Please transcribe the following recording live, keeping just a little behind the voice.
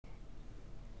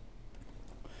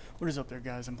What is up there,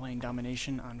 guys? I'm playing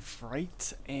Domination on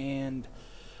Fright, and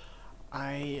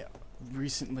I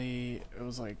recently, it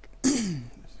was like,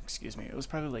 excuse me, it was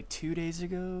probably like 2 days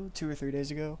ago, 2 or 3 days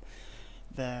ago,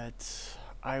 that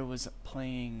I was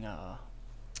playing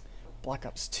Black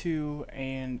Ops 2,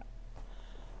 and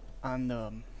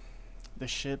on the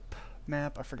ship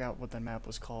map, I forgot what the map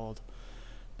was called,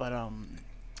 but I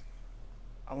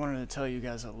wanted to tell you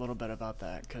guys a little bit about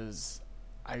that, because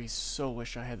I so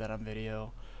wish I had that on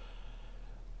video.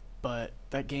 But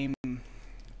that game,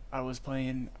 I was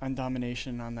playing on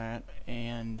Domination on that,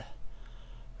 and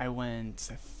I went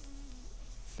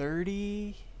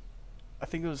 30, I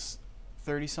think it was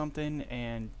 30 something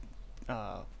and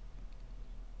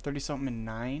 30 something and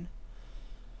 9.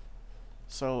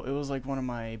 So it was like one of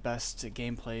my best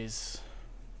gameplays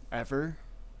ever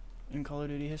in Call of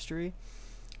Duty history.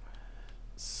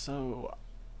 So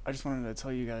I just wanted to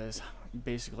tell you guys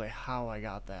basically how I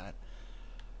got that.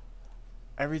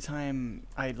 Every time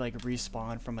I'd like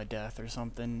respawn from a death or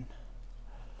something,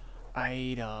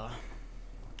 I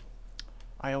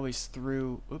always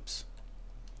threw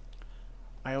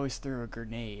a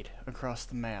grenade across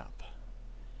the map,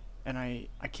 and I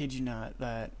kid you not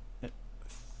that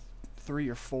 3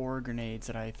 or 4 grenades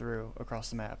that I threw across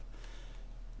the map,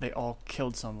 they all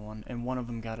killed someone, and one of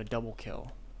them got a double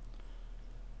kill,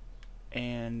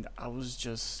 and I was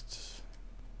just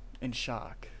in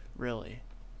shock, really.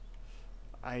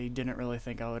 I didn't really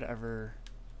think I would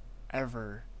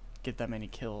ever get that many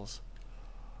kills.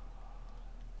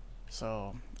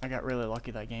 So I got really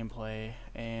lucky that gameplay,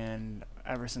 and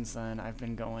ever since then I've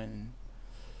been going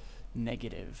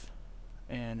negative,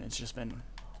 and it's just been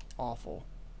awful.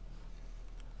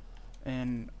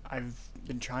 And I've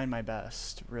been trying my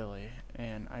best, really,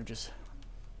 and I just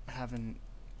haven't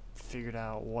figured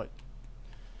out what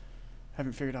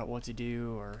to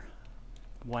do, or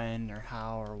when, or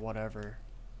how, or whatever.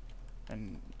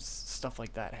 And stuff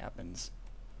like that happens.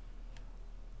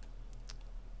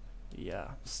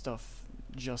 Yeah, stuff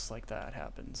just like that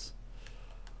happens.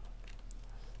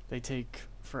 They take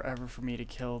forever for me to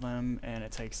kill them, and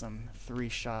it takes them 3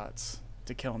 shots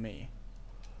to kill me.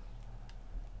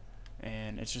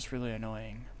 And it's just really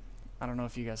annoying. I don't know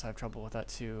if you guys have trouble with that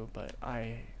too, but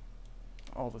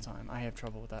all the time. I have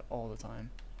trouble with that all the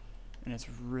time. And it's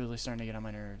really starting to get on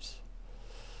my nerves.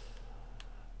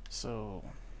 So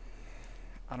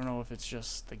I don't know if it's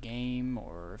just the game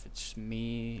or if it's just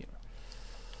me.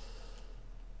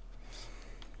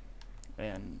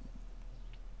 And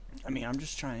I mean, I'm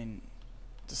just trying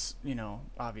to,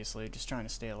 obviously just trying to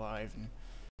stay alive, and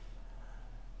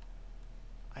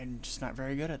I'm just not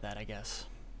very good at that, I guess.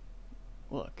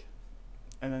 Look.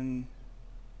 And then,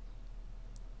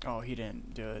 oh, he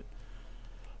didn't do it.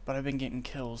 But I've been getting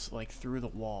kills like through the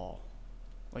wall.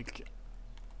 Like,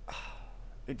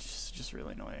 it's just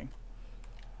really annoying.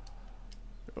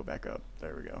 Go back up.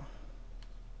 There we go.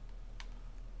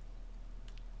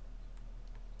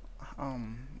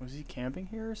 Was he camping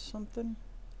here or something?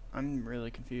 I'm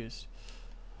really confused.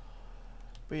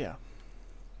 But yeah,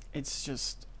 it's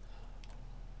just,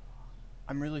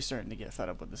 I'm really starting to get fed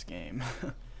up with this game.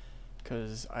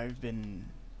 Because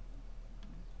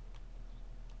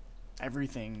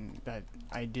everything that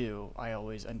I do, I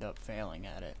always end up failing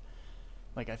at it.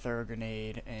 Like, I throw a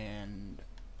grenade and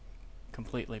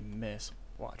completely miss.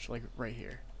 Watch, like right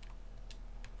here.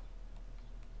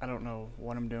 I don't know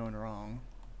what I'm doing wrong.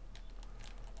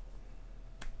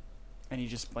 And he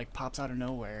just like pops out of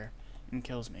nowhere and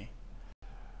kills me.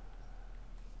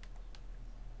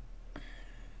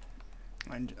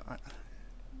 I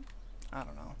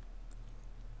don't know.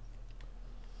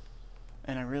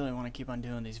 And I really want to keep on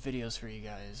doing these videos for you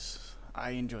guys.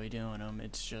 I enjoy doing them.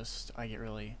 It's just I get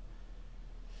really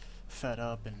fed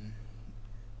up and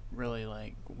really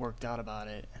like worked out about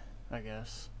it, I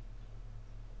guess.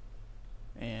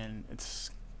 And it's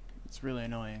really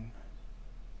annoying.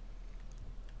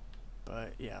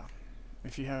 But yeah,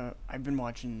 I've been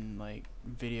watching like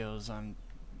videos on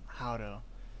how to,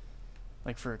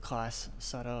 like, for class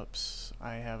setups.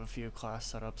 I have a few class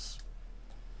setups.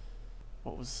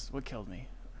 What killed me?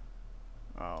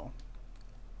 Oh.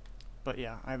 But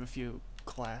yeah, I have a few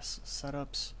class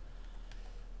setups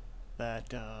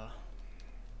that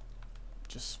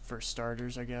just for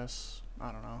starters, I guess.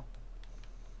 I don't know.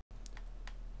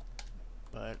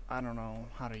 But I don't know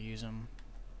how to use them,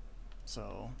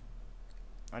 so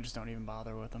I just don't even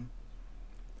bother with them.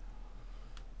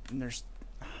 And there's,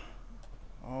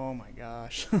 oh my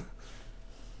gosh.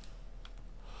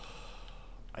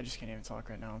 I just can't even talk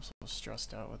right now. I'm so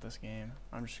stressed out with this game.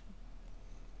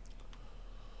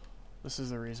 This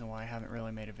is the reason why I haven't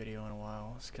really made a video in a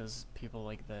while. It's because people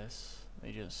like this,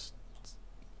 they just...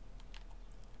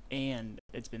 And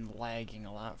it's been lagging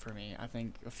a lot for me. I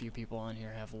think a few people on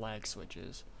here have lag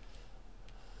switches.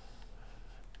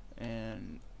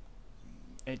 And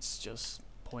it's just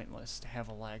pointless to have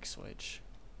a lag switch.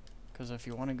 Because if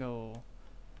you want to go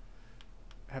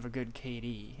have a good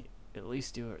KD, at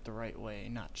least do it the right way,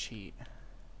 not cheat.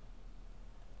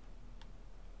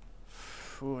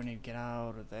 Ooh, I need to get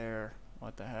out of there.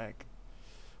 What the heck?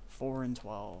 4 and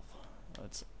 12.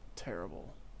 That's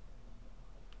terrible.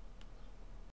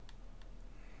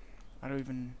 I don't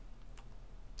even...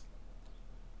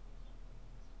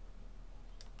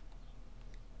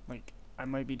 Like, I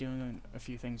might be doing a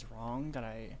few things wrong that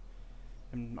I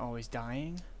am always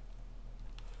dying.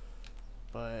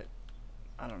 But,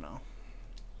 I don't know.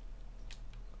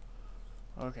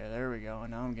 Okay, there we go.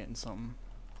 Now I'm getting something.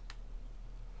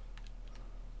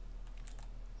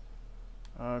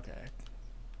 Okay.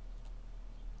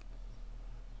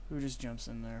 Who just jumps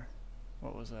in there?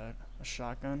 What was that? A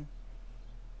shotgun?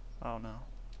 Oh no.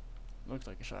 Looked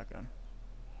like a shotgun.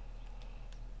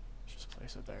 Let's just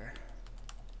place it there.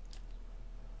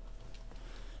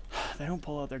 They don't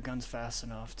pull out their guns fast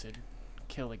enough to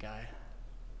kill a guy.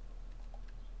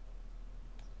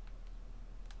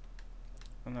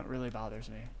 And that really bothers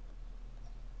me.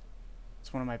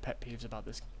 It's one of my pet peeves about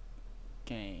this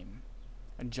game.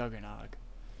 A Juggernog.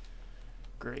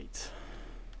 Great.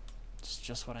 It's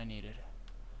just what I needed.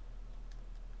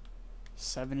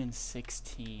 7 and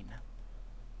 16.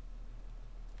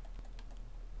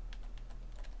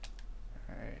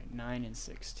 Alright, 9 and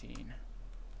 16.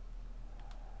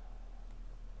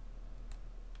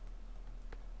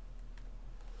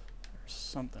 There's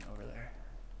something over there.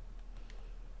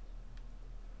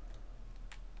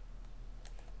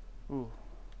 Ooh,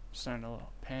 starting to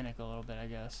panic a little bit, I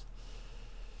guess.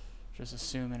 Just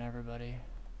assuming everybody.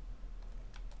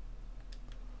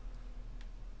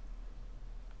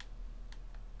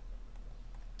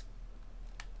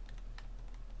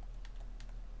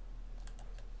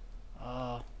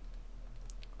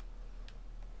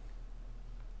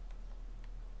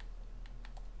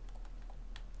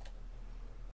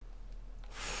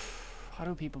 How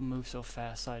do people move so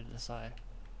fast side to side?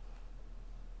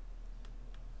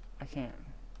 I can't.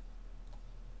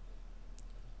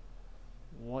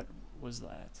 What was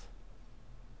that?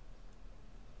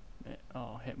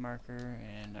 Oh, hit marker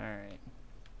and alright.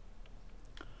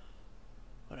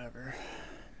 Whatever.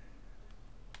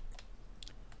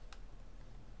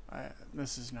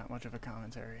 This is not much of a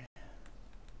commentary.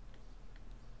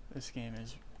 This game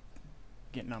is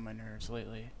getting on my nerves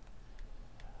lately.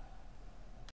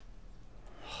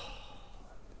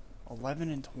 11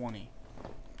 and 20.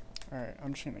 Alright,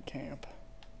 I'm just gonna camp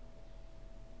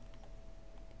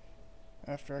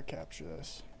after I capture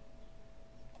this.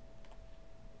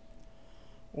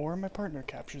 Or my partner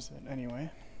captures it anyway,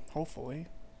 hopefully.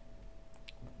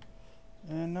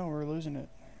 And no, we're losing it.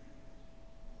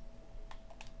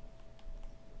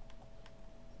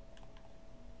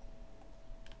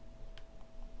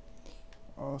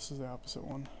 Oh, this is the opposite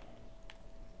one.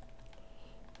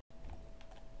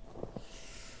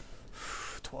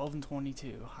 12 and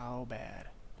 22, how bad?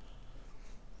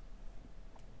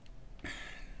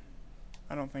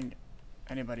 I don't think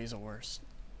anybody's a worse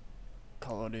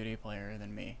Call of Duty player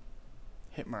than me.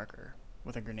 Hit marker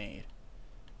with a grenade.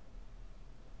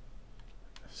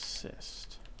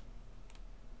 Assist.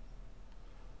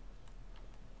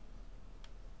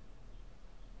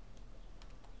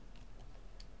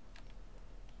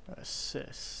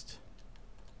 Assist.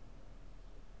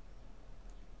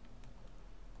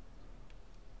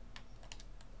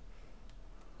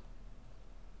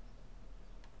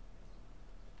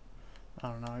 I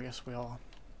don't know, I guess we all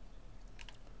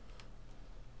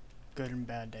good and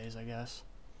bad days, I guess.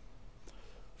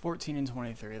 14 and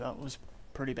 23, that was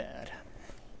pretty bad.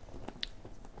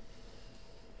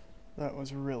 That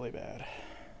was really bad.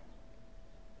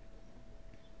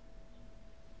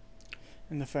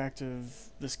 And the fact of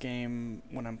this game,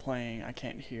 when I'm playing, I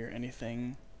can't hear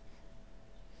anything.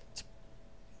 It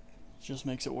just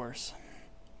makes it worse.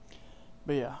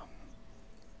 But yeah.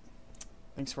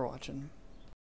 Thanks for watching.